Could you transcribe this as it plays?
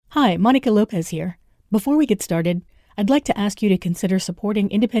Hi, Monica Lopez here. Before we get started, I'd like to ask you to consider supporting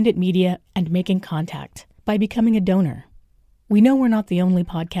independent media and making contact by becoming a donor. We know we're not the only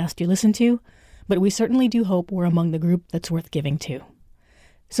podcast you listen to, but we certainly do hope we're among the group that's worth giving to.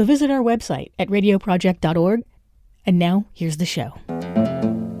 So visit our website at radioproject.org. And now, here's the show.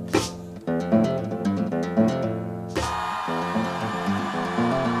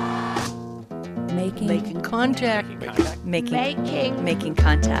 Making contact. Making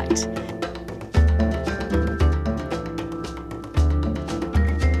contact.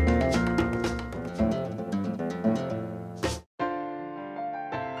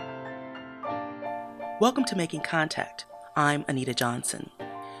 Welcome to Making Contact. I'm Anita Johnson.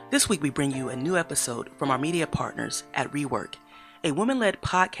 This week we bring you a new episode from our media partners at Rework, a women-led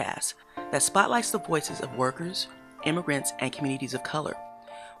podcast that spotlights the voices of workers, immigrants, and communities of color.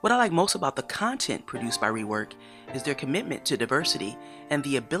 What I like most about the content produced by Rework is their commitment to diversity and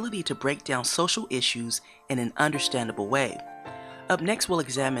the ability to break down social issues in an understandable way. Up next, we'll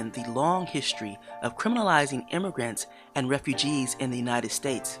examine the long history of criminalizing immigrants and refugees in the United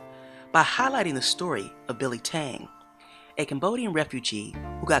States by highlighting the story of Billy Tang, a Cambodian refugee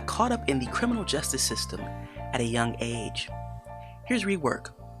who got caught up in the criminal justice system at a young age. Here's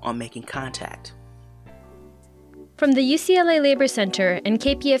Rework on Making Contact. From the UCLA Labor Center and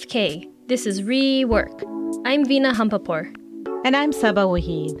KPFK, this is Rework. I'm Veena Hampapur. And I'm Saba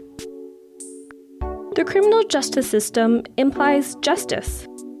Waheed. The criminal justice system implies justice,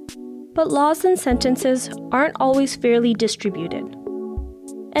 but laws and sentences aren't always fairly distributed.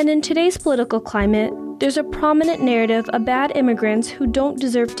 And in today's political climate, there's a prominent narrative of bad immigrants who don't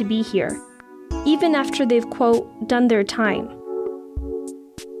deserve to be here, even after they've, quote, done their time.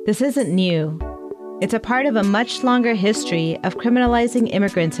 This isn't new. It's a part of a much longer history of criminalizing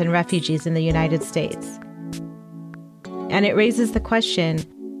immigrants and refugees in the United States. And it raises the question,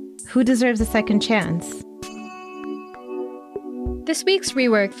 who deserves a second chance? This week's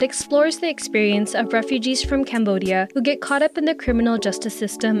Rework explores the experience of refugees from Cambodia who get caught up in the criminal justice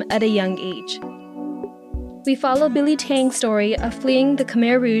system at a young age. We follow Billy Tang's story of fleeing the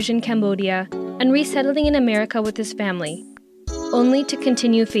Khmer Rouge in Cambodia and resettling in America with his family, only to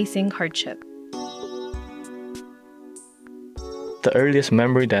continue facing hardship. The earliest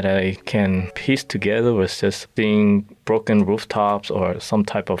memory that I can piece together was just seeing broken rooftops or some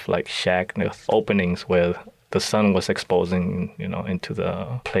type of like shack with openings where the sun was exposing, into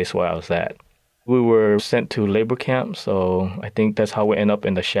the place where I was at. We were sent to labor camp, so I think that's how we end up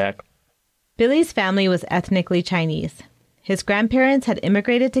in the shack. Billy's family was ethnically Chinese. His grandparents had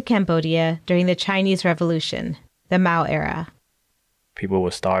immigrated to Cambodia during the Chinese Revolution, the Mao era. People were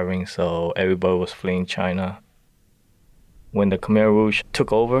starving, so everybody was fleeing China. When the Khmer Rouge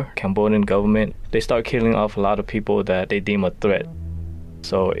took over, Cambodian government, they started killing off a lot of people that they deem a threat.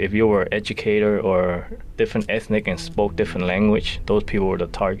 So if you were an educator or different ethnic and spoke different language, those people were the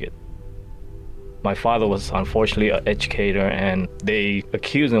target. My father was unfortunately an educator, and they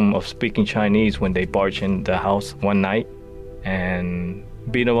accused him of speaking Chinese when they barged in the house one night and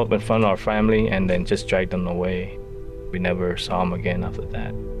beat him up in front of our family and then just dragged him away. We never saw him again after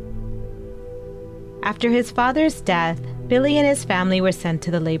that. After his father's death, Billy and his family were sent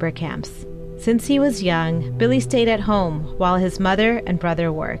to the labor camps. Since he was young, Billy stayed at home while his mother and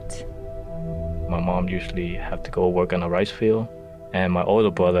brother worked. My mom usually had to go work on a rice field, and my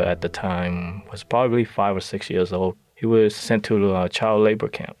older brother at the time was probably 5 or 6 years old. He was sent to a child labor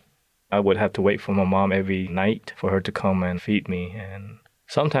camp. I would have to wait for my mom every night for her to come and feed me, and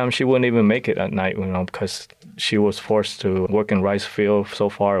sometimes she wouldn't even make it at night, because she was forced to work in rice field so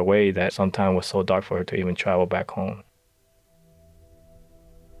far away that sometimes it was so dark for her to even travel back home.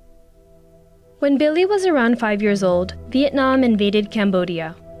 When Billy was around 5 years old, Vietnam invaded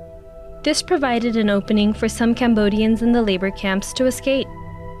Cambodia. This provided an opening for some Cambodians in the labor camps to escape.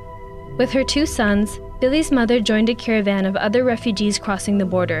 With her 2 sons, Billy's mother joined a caravan of other refugees crossing the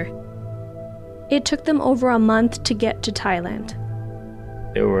border. It took them over a month to get to Thailand.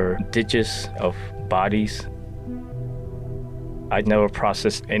 There were ditches of bodies. I'd never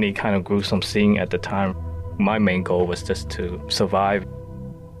processed any kind of gruesome scene at the time. My main goal was just to survive.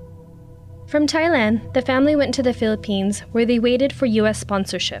 From Thailand, the family went to the Philippines, where they waited for U.S.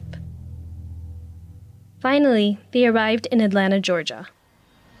 sponsorship. Finally, they arrived in Atlanta, Georgia.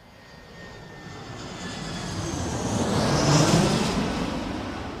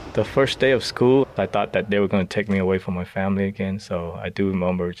 The first day of school, I thought that they were going to take me away from my family again, so I do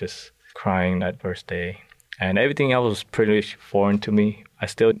remember just crying that first day. And everything else was pretty foreign to me. I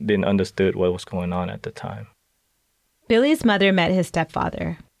still didn't understand what was going on at the time. Billy's mother met his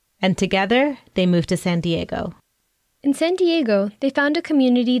stepfather, and together they moved to San Diego. In San Diego, they found a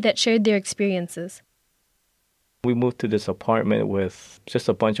community that shared their experiences. We moved to this apartment with just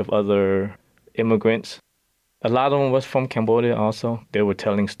a bunch of other immigrants. A lot of them was from Cambodia also. They were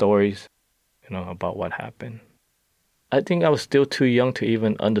telling stories, about what happened. I think I was still too young to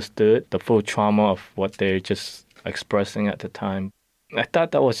even understood the full trauma of what they're just expressing at the time. I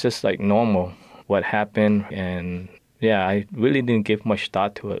thought that was just like normal, what happened. And yeah, I really didn't give much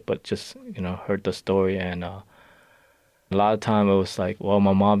thought to it, but just, heard the story. And a lot of time it was like, well,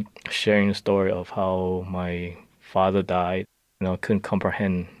 my mom sharing the story of how my father died. Couldn't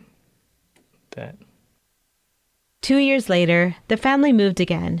comprehend that. 2 years later, the family moved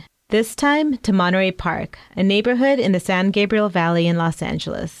again, this time to Monterey Park, a neighborhood in the San Gabriel Valley in Los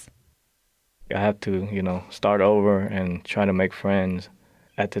Angeles. I had to, start over and try to make friends.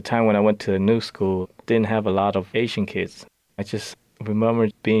 At the time when I went to the new school, didn't have a lot of Asian kids. I just remember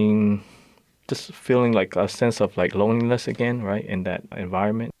just feeling like a sense of like loneliness again, right, in that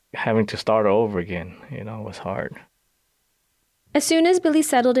environment. Having to start over again, was hard. As soon as Billy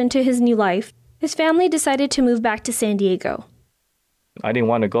settled into his new life, his family decided to move back to San Diego. I didn't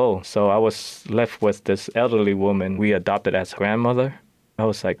want to go, so I was left with this elderly woman we adopted as grandmother. I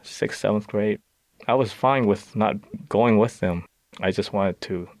was like 6th, 7th grade. I was fine with not going with them. I just wanted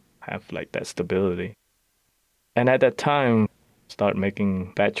to have like that stability. And at that time, start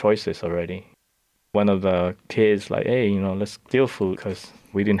making bad choices already. One of the kids like, hey, let's steal food because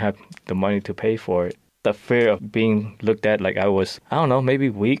we didn't have the money to pay for it. The fear of being looked at like I was, maybe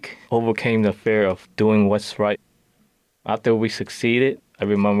weak, overcame the fear of doing what's right. After we succeeded, I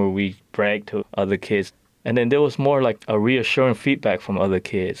remember we bragged to other kids. And then there was more like a reassuring feedback from other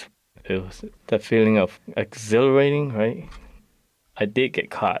kids. It was that feeling of exhilarating, right? I did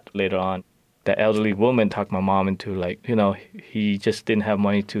get caught later on. The elderly woman talked my mom into like, he just didn't have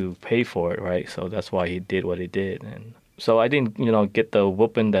money to pay for it, right? So that's why he did what he did. And so I didn't, get the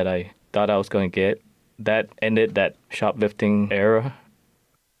whooping that I thought I was going to get. That ended that shoplifting era.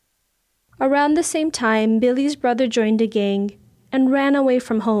 Around the same time, Billy's brother joined a gang and ran away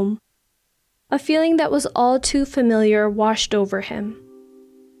from home. A feeling that was all too familiar washed over him.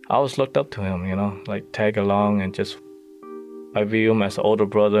 I always looked up to him, like tag along and just, I view him as an older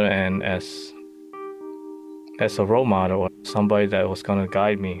brother and as a role model, or somebody that was going to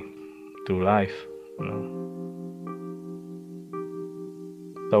guide me through life,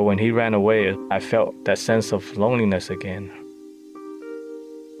 So when he ran away, I felt that sense of loneliness again.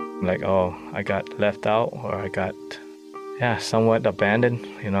 Like, I got left out, or I got, somewhat abandoned,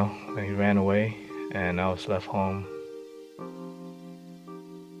 when he ran away and I was left home.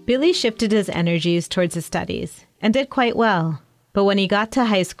 Billy shifted his energies towards his studies and did quite well. But when he got to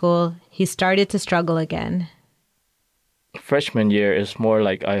high school, he started to struggle again. Freshman year is more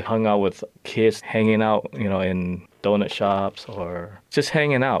like I hung out with kids hanging out, in donut shops or just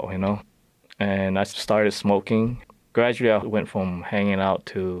hanging out, And I started smoking. Gradually, I went from hanging out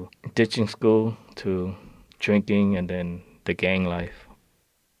to ditching school to drinking and then the gang life.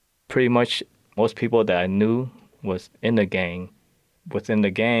 Pretty much most people that I knew was in the gang. Within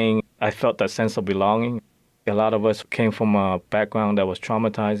the gang, I felt that sense of belonging. A lot of us came from a background that was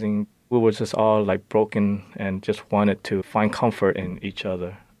traumatizing. We were just all like broken and just wanted to find comfort in each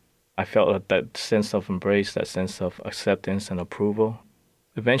other. I felt that sense of embrace, that sense of acceptance and approval.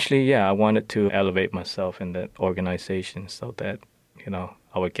 Eventually, I wanted to elevate myself in that organization so that,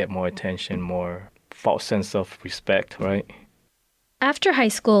 I would get more attention, more false sense of respect, right? After high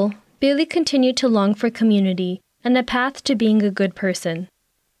school, Billy continued to long for community and a path to being a good person.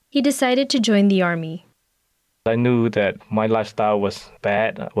 He decided to join the Army. I knew that my lifestyle was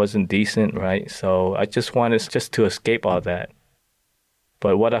bad, wasn't decent, right? So I just wanted to escape all that.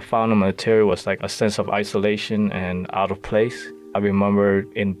 But what I found in the military was like a sense of isolation and out of place. I remember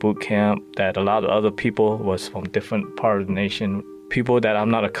in boot camp that a lot of other people was from different parts of the nation, people that I'm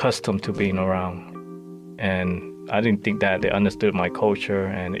not accustomed to being around. And I didn't think that they understood my culture,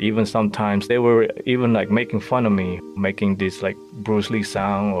 and even sometimes they were even like making fun of me, making this like Bruce Lee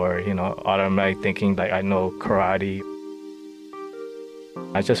sound or, automatically thinking like I know karate.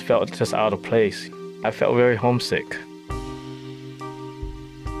 I just felt just out of place. I felt very homesick.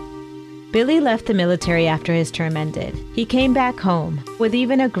 Billy left the military after his term ended. He came back home with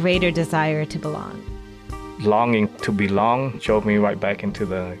even a greater desire to belong. Longing to belong drove me right back into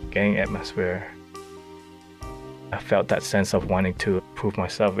the gang atmosphere. I felt that sense of wanting to prove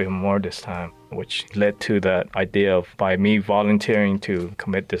myself even more this time, which led to that idea of by me volunteering to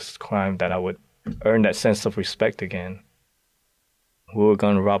commit this crime that I would earn that sense of respect again. We were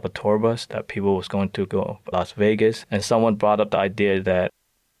going to rob a tour bus that people was going to go to Las Vegas, and someone brought up the idea that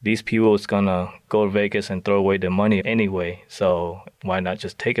These people is gonna go to Vegas and throw away their money anyway, so why not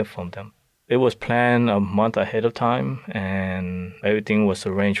just take it from them? It was planned a month ahead of time, and everything was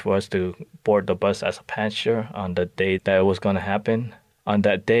arranged for us to board the bus as a passenger on the day that it was gonna happen. On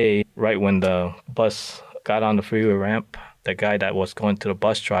that day, right when the bus got on the freeway ramp, the guy that was going to the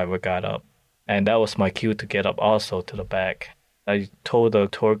bus driver got up, and that was my cue to get up also to the back. I told the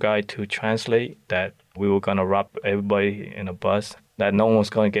tour guide to translate that we were gonna rob everybody in the bus, that no one was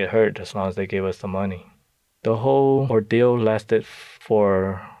gonna get hurt as long as they gave us the money. The whole ordeal lasted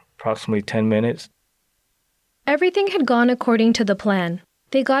for approximately 10 minutes. Everything had gone according to the plan.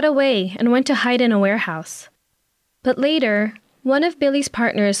 They got away and went to hide in a warehouse. But later, one of Billy's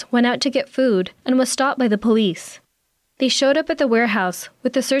partners went out to get food and was stopped by the police. They showed up at the warehouse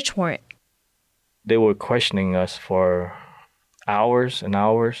with a search warrant. They were questioning us for hours and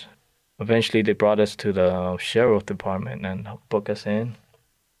hours. Eventually, they brought us to the sheriff department and booked us in.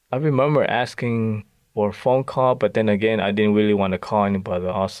 I remember asking for a phone call, but then again, I didn't really want to call anybody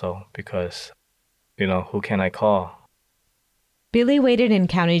also because, who can I call? Billy waited in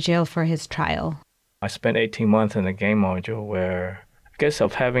county jail for his trial. I spent 18 months in the game module where, I guess,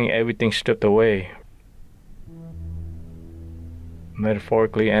 of having everything stripped away,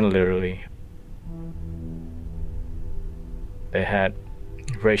 metaphorically and literally. They had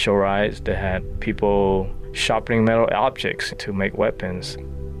racial riots, they had people sharpening metal objects to make weapons,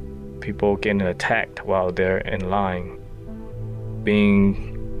 people getting attacked while they're in line,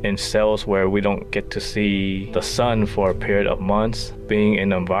 being in cells where we don't get to see the sun for a period of months, being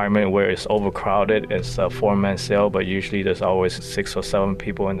in an environment where it's overcrowded. It's a 4-man cell, but usually there's always 6 or 7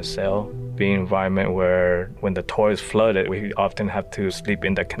 people in the cell. Being in an environment where when the toilet is flooded, we often have to sleep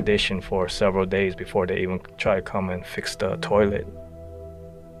in that condition for several days before they even try to come and fix the toilet.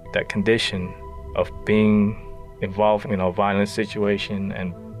 That condition of being involved in a violent situation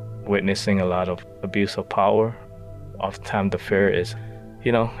and witnessing a lot of abuse of power, oftentimes the fear is,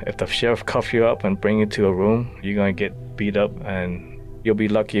 if the sheriff cuff you up and bring you to a room, you're going to get beat up and you'll be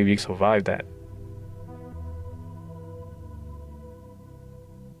lucky if you survive that.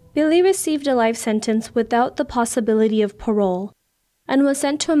 Billy received a life sentence without the possibility of parole and was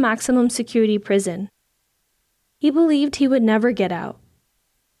sent to a maximum security prison. He believed he would never get out.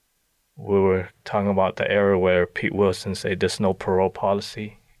 We were talking about the era where Pete Wilson said there's no parole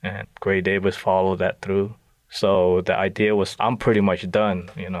policy, and Gray Davis followed that through. So the idea was I'm pretty much done,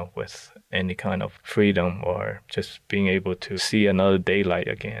 with any kind of freedom or just being able to see another daylight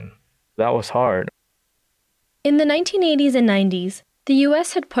again. That was hard. In the 1980s and 90s, the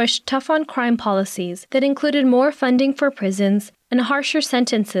U.S. had pushed tough-on-crime policies that included more funding for prisons and harsher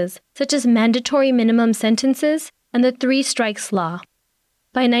sentences, such as mandatory minimum sentences and the 3 strikes law.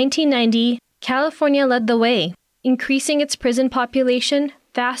 By 1990, California led the way, increasing its prison population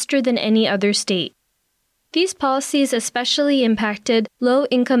faster than any other state. These policies especially impacted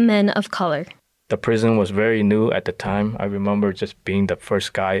low-income men of color. The prison was very new at the time. I remember just being the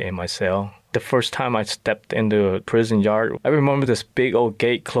first guy in my cell. The first time I stepped into a prison yard, I remember this big old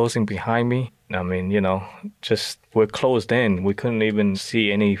gate closing behind me. We're closed in. We couldn't even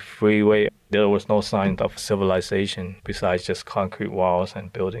see any freeway. There was no sign of civilization besides just concrete walls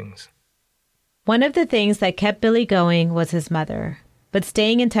and buildings. One of the things that kept Billy going was his mother, but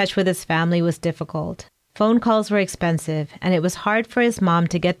staying in touch with his family was difficult. Phone calls were expensive, and it was hard for his mom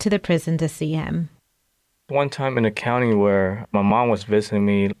to get to the prison to see him. One time in the county where my mom was visiting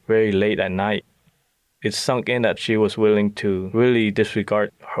me very late at night, it sunk in that she was willing to really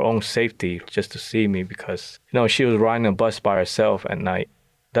disregard her own safety just to see me because, she was riding a bus by herself at night.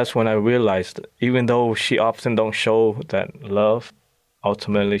 That's when I realized, even though she often don't show that love,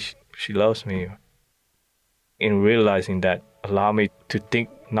 ultimately she loves me. In realizing that allowed me to think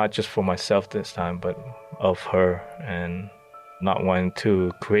not just for myself this time, but of her and not wanting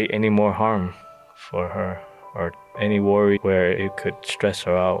to create any more harm for her or any worry where it could stress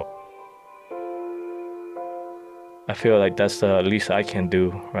her out. I feel like that's the least I can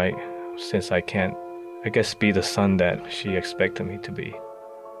do, right? Since I can't, be the son that she expected me to be.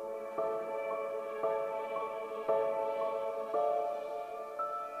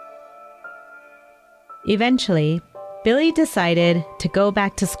 Eventually, Billy decided to go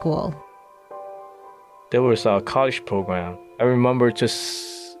back to school. There was a college program. I remember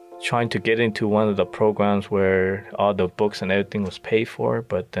just trying to get into one of the programs where all the books and everything was paid for,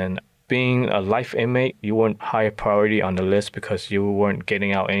 but then being a life inmate, you weren't high priority on the list because you weren't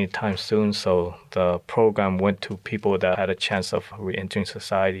getting out anytime soon, so the program went to people that had a chance of re-entering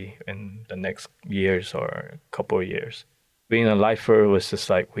society in the next years or a couple of years. Being a lifer was just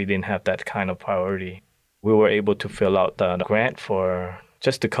like we didn't have that kind of priority. We were able to fill out the grant for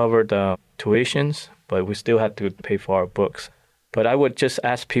just to cover the tuitions, but we still had to pay for our books. But I would just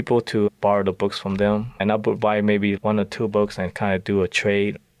ask people to borrow the books from them, and I would buy maybe 1 or 2 books and kind of do a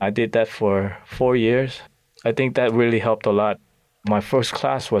trade. I did that for 4 years. I think that really helped a lot. My first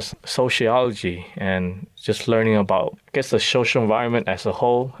class was sociology and just learning about, I guess, the social environment as a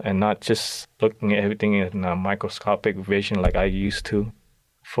whole and not just looking at everything in a microscopic vision like I used to.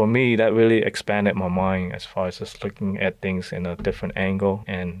 For me, that really expanded my mind as far as just looking at things in a different angle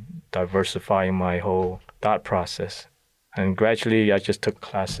and diversifying my whole thought process. And gradually, I just took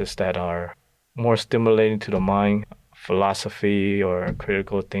classes that are more stimulating to the mind, philosophy or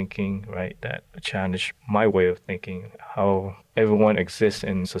critical thinking, right? That challenge my way of thinking, how everyone exists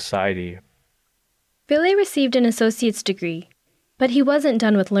in society. Billy received an associate's degree, but he wasn't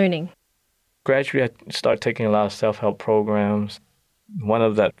done with learning. Gradually, I started taking a lot of self-help programs. One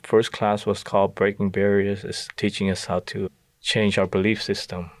of that first class was called Breaking Barriers. It's teaching us how to change our belief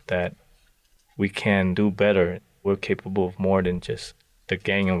system, that we can do better. We're capable of more than just the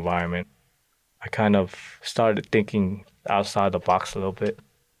gang environment. I kind of started thinking outside the box a little bit.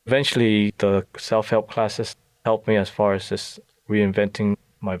 Eventually, the self-help classes helped me as far as just reinventing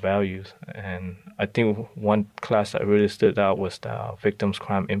my values. And I think one class that really stood out was the Victims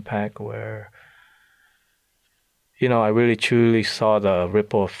Crime Impact, where, I really truly saw the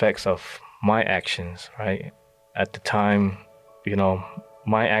ripple effects of my actions, right? At the time,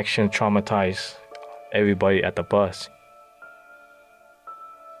 my action traumatized everybody at the bus.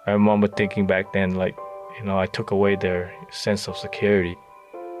 I remember thinking back then, I took away their sense of security,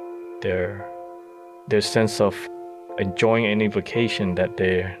 their sense of enjoying any vacation that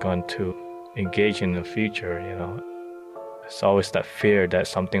they're going to engage in the future, It's always that fear that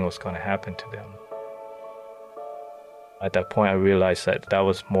something was going to happen to them. At that point, I realized that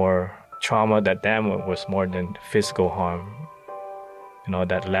was more trauma, that damage was more than physical harm,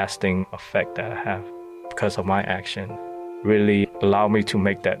 that lasting effect that I have because of my action really allowed me to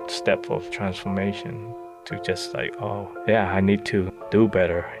make that step of transformation to just I need to do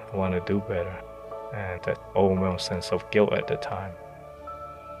better. I want to do better. And that overwhelming sense of guilt at the time.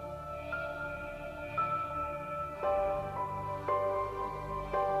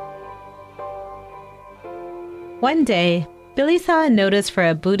 One day, Billy saw a notice for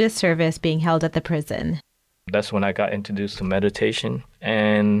a Buddhist service being held at the prison. That's when I got introduced to meditation.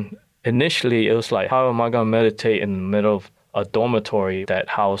 And initially, it was like, how am I going to meditate in the middle of a dormitory that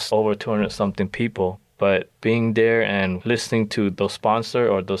housed over 200-something people? But being there and listening to those sponsors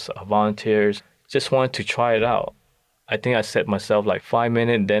or those volunteers, just wanted to try it out. I think I set myself 5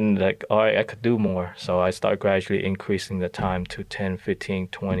 minutes, then all right, I could do more. So I started gradually increasing the time to 10, 15,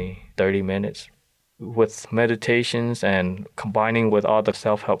 20, 30 minutes. With meditations and combining with all the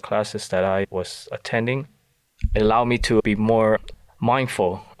self-help classes that I was attending, it allowed me to be more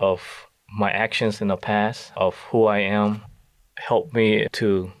mindful of my actions in the past, of who I am, helped me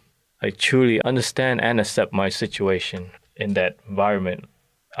to truly understand and accept my situation in that environment.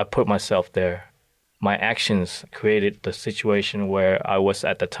 I put myself there. My actions created the situation where I was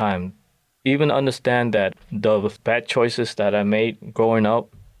at the time. Even understand that the bad choices that I made growing up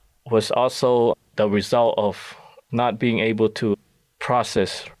was also the result of not being able to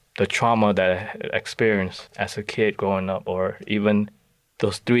process the trauma that I experienced as a kid growing up, or even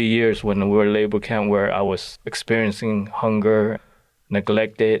those 3 years when we were in labor camp where I was experiencing hunger,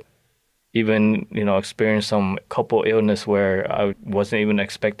 neglected, even, experienced some couple illness where I wasn't even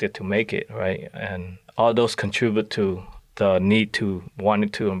expected to make it, right? And all those contribute to the need to wanting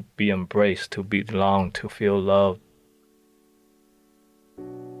to be embraced, to belong, to feel loved.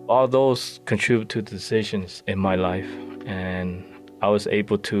 All those contribute to decisions in my life, and I was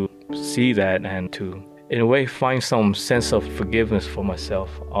able to see that and to, in a way, find some sense of forgiveness for myself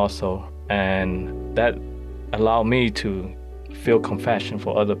also. And that allowed me to feel compassion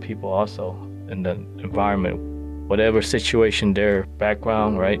for other people also in the environment. Whatever situation, their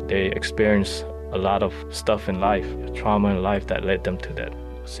background, right, they experience a lot of stuff in life, trauma in life that led them to that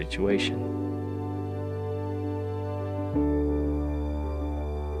situation.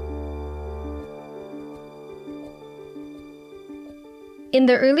 In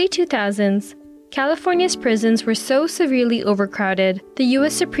the early 2000s, California's prisons were so severely overcrowded, the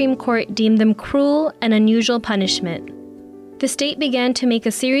U.S. Supreme Court deemed them cruel and unusual punishment. The state began to make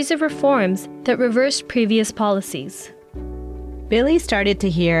a series of reforms that reversed previous policies. Billy started to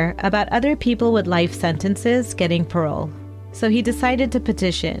hear about other people with life sentences getting parole, so he decided to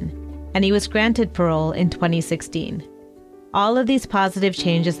petition, and he was granted parole in 2016. All of these positive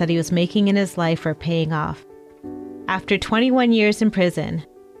changes that he was making in his life were paying off. After 21 years in prison,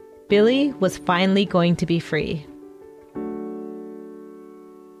 Billy was finally going to be free.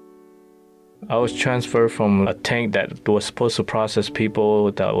 I was transferred from a tank that was supposed to process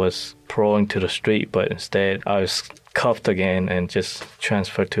people that was paroling to the street, but instead I was cuffed again and just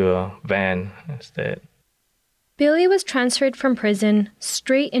transferred to a van instead. Billy was transferred from prison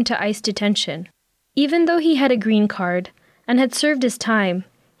straight into ICE detention. Even though he had a green card and had served his time,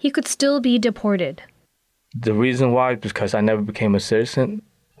 he could still be deported. The reason why is because I never became a citizen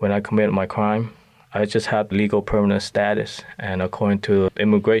when I committed my crime. I just had legal permanent status, and according to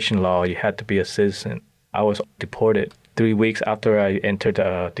immigration law, you had to be a citizen. I was deported 3 weeks after I entered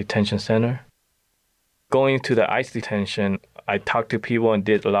the detention center. Going to the ICE detention, I talked to people and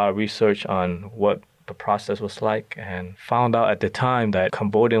did a lot of research on what the process was like, and found out at the time that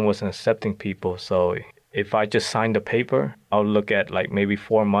Cambodia wasn't accepting people. So if I just signed the paper, I'll look at like maybe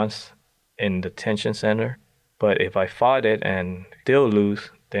 4 months in the detention center. But if I fought it and still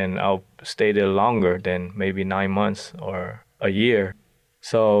lose, then I'll stay there longer than maybe 9 months or a year.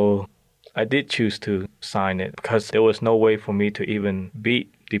 So I did choose to sign it because there was no way for me to even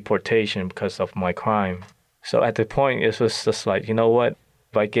beat deportation because of my crime. So at the point, it was just like, you know what?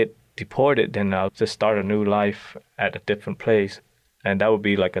 If I get deported, then I'll just start a new life at a different place. And that would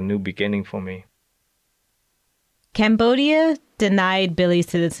be like a new beginning for me. Cambodia denied Billy's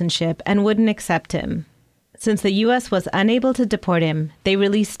citizenship and wouldn't accept him. Since the U.S. was unable to deport him, they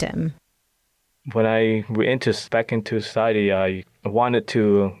released him. When I re-entered back into society, I wanted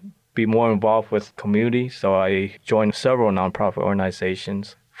to be more involved with community, so I joined several nonprofit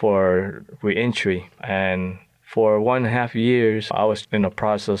organizations for re-entry. And for 1.5 years, I was in the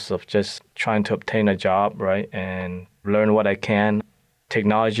process of just trying to obtain a job, right, and learn what I can.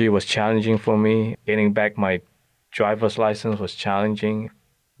 Technology was challenging for me. Getting back my driver's license was challenging.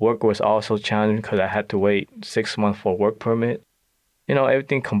 Work was also challenging because I had to wait 6 months for a work permit. You know,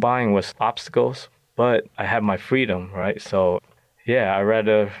 everything combined was obstacles, but I had my freedom, right? So, yeah, I'd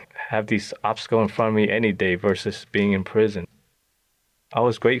rather have these obstacles in front of me any day versus being in prison. I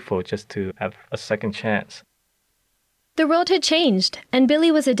was grateful just to have a second chance. The world had changed, and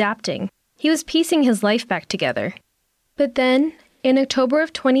Billy was adapting. He was piecing his life back together. But then, in October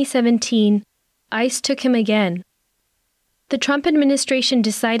of 2017, ICE took him again. The Trump administration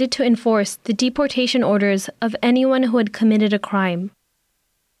decided to enforce the deportation orders of anyone who had committed a crime.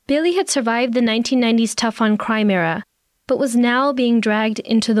 Billy had survived the 1990s tough-on-crime era, but was now being dragged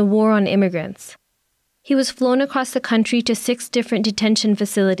into the war on immigrants. He was flown across the country to 6 different detention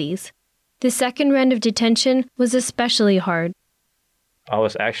facilities. The second round of detention was especially hard. I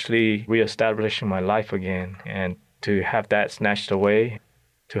was actually reestablishing my life again, and to have that snatched away,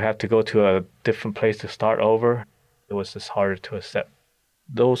 to have to go to a different place to start over, it was just harder to accept.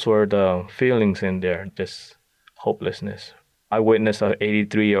 Those were the feelings in there, just hopelessness. I witnessed an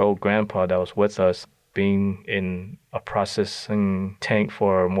 83-year-old grandpa that was with us being in a processing tank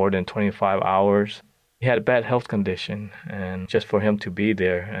for more than 25 hours. He had a bad health condition, and just for him to be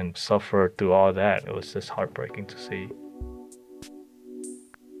there and suffer through all that, it was just heartbreaking to see.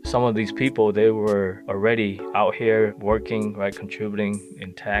 Some of these people, they were already out here working, right, contributing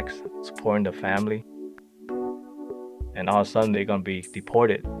in tax, supporting the family. And all of a sudden, they're going to be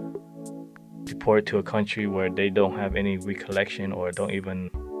deported to a country where they don't have any recollection or don't even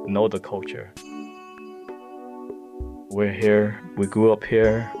know the culture. We're here, we grew up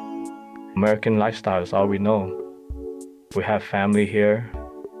here. American lifestyle is all we know. We have family here.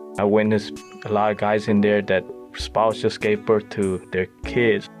 I witnessed a lot of guys in there that spouse just gave birth to their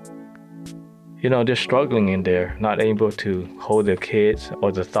kids. You know, they're struggling in there, not able to hold their kids,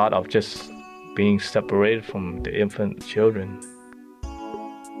 or the thought of just being separated from the infant children.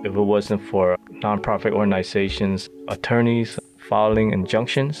 If it wasn't for nonprofit organizations, attorneys filing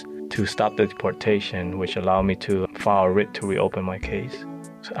injunctions to stop the deportation, which allowed me to file a writ to reopen my case.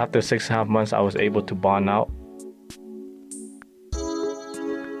 So after 6.5 months, I was able to bond out.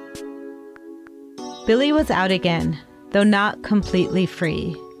 Billy was out again, though not completely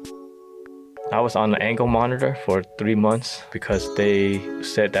free. I was on an ankle monitor for 3 months because they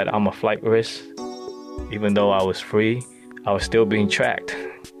said that I'm a flight risk. Even though I was free, I was still being tracked.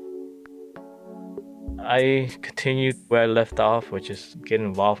 I continued where I left off, which is get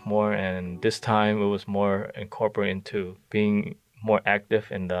involved more, and this time it was more incorporated into being more active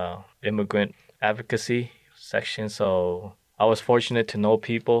in the immigrant advocacy section. So I was fortunate to know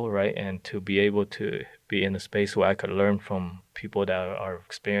people, right, and to be able to be in a space where I could learn from people that are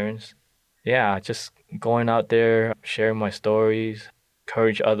experienced. Yeah, just going out there, sharing my stories,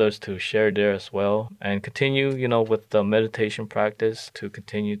 encourage others to share there as well, and continue, you know, with the meditation practice to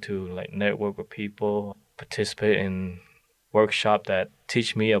continue to like network with people, participate in workshops that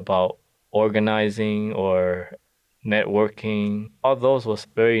teach me about organizing or networking. All those was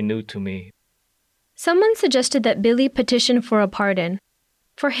very new to me. Someone suggested that Billy petition for a pardon.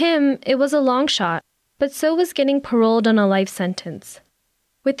 For him, it was a long shot, but so was getting paroled on a life sentence.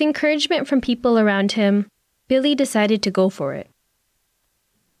 With encouragement from people around him, Billy decided to go for it.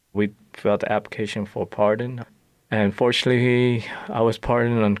 We filled the application for pardon, and fortunately, I was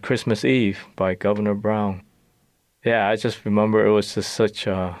pardoned on Christmas Eve by Governor Brown. Yeah, I just remember it was just such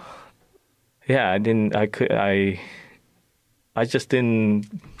a... Yeah,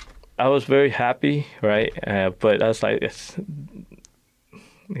 I was very happy, right? But I was like, it's,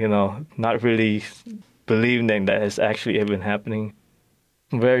 not really believing that it's actually even happening.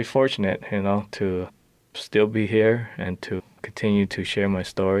 I'm very fortunate, to still be here and to continue to share my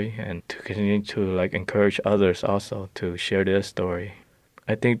story and to continue to encourage others also to share their story.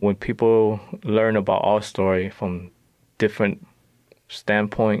 I think when people learn about our story from different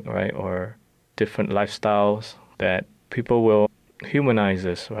standpoint, right, or different lifestyles, that people will humanize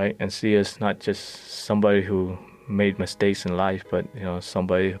us, right, and see us not just somebody who made mistakes in life, but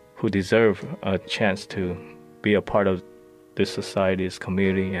somebody who deserve a chance to be a part of this society, this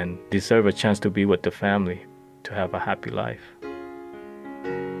community, and deserve a chance to be with the family, to have a happy life.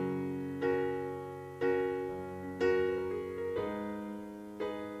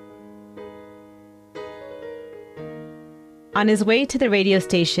 On his way to the radio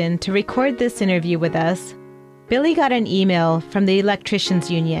station to record this interview with us, Billy got an email from the Electricians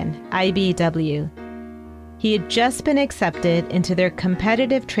Union, IBEW. He had just been accepted into their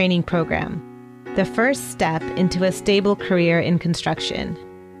competitive training program, the first step into a stable career in construction.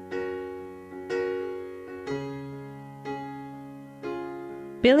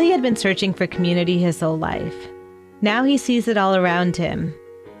 Billy had been searching for community his whole life. Now he sees it all around him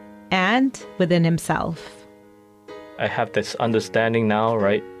and within himself. I have this understanding now,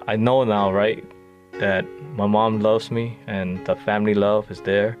 right? I know now, right, that my mom loves me and the family love is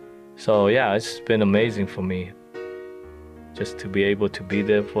there. So yeah, it's been amazing for me just to be able to be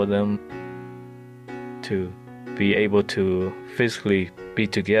there for them, to be able to physically be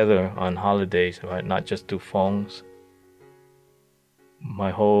together on holidays, right? Not just through phones.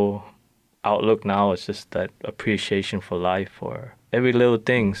 My whole outlook now is just that appreciation for life, for every little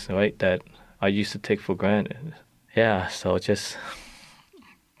things, right, that I used to take for granted. Yeah, so just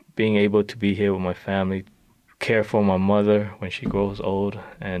being able to be here with my family, care for my mother when she grows old,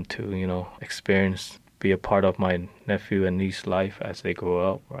 and to, experience, be a part of my nephew and niece's life as they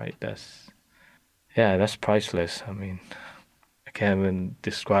grow up, right? That's priceless. I mean, I can't even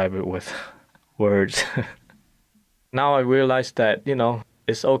describe it with words. Now I realize that,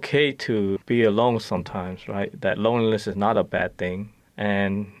 it's okay to be alone sometimes, right? That loneliness is not a bad thing.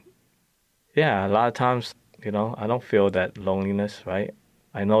 And yeah, a lot of times, I don't feel that loneliness, right?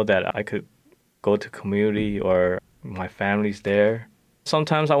 I know that I could go to community or my family's there.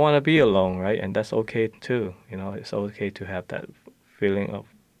 Sometimes I want to be alone, right? And that's okay too. It's okay to have that feeling of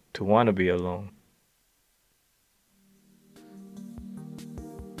to want to be alone.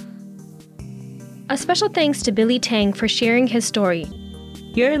 A special thanks to Billy Tang for sharing his story.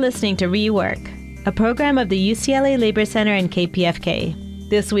 You're listening to Rework, a program of the UCLA Labor Center and KPFK.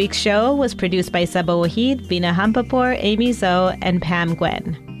 This week's show was produced by Saba Wahid, Vina Hampapur, Amy Zoe, and Pam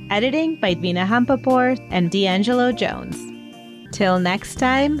Gwen. Editing by Vina Hampapur and D'Angelo Jones. Till next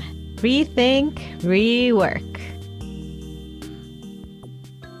time, rethink, rework.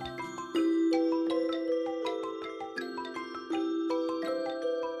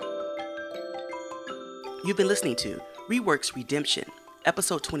 You've been listening to Rework's Redemption,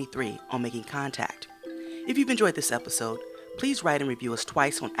 episode 23 on Making Contact. If you've enjoyed this episode, please write and review us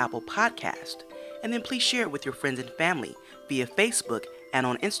twice on Apple Podcast, and then please share it with your friends and family via Facebook and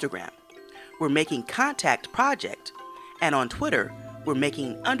on Instagram. We're Making Contact Project, and on Twitter, we're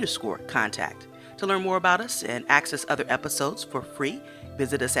Making_Contact. To learn more about us and access other episodes for free,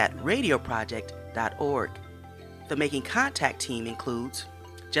 visit us at radioproject.org. The Making Contact team includes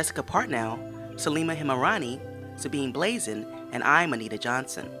Jessica Partnow, Salima Himarani, Sabine Blazin, and I'm Anita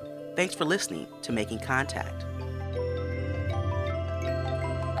Johnson. Thanks for listening to Making Contact.